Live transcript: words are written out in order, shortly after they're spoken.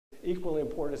equally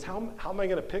important is how am I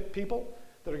going to pick people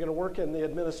that are going to work in the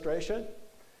administration?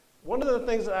 One of the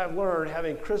things that I've learned,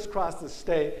 having crisscrossed the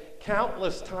state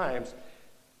countless times,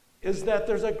 is that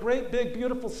there's a great, big,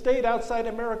 beautiful state outside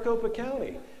of Maricopa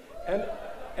County.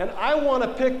 And I want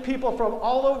to pick people from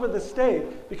all over the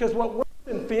state, because what works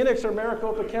in Phoenix or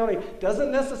Maricopa County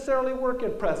doesn't necessarily work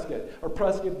in Prescott or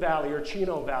Prescott Valley or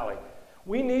Chino Valley.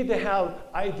 We need to have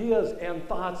ideas and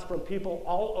thoughts from people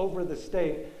all over the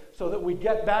state so that we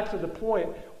get back to the point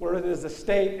where it is a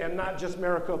state and not just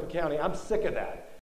Maricopa County. I'm sick of that.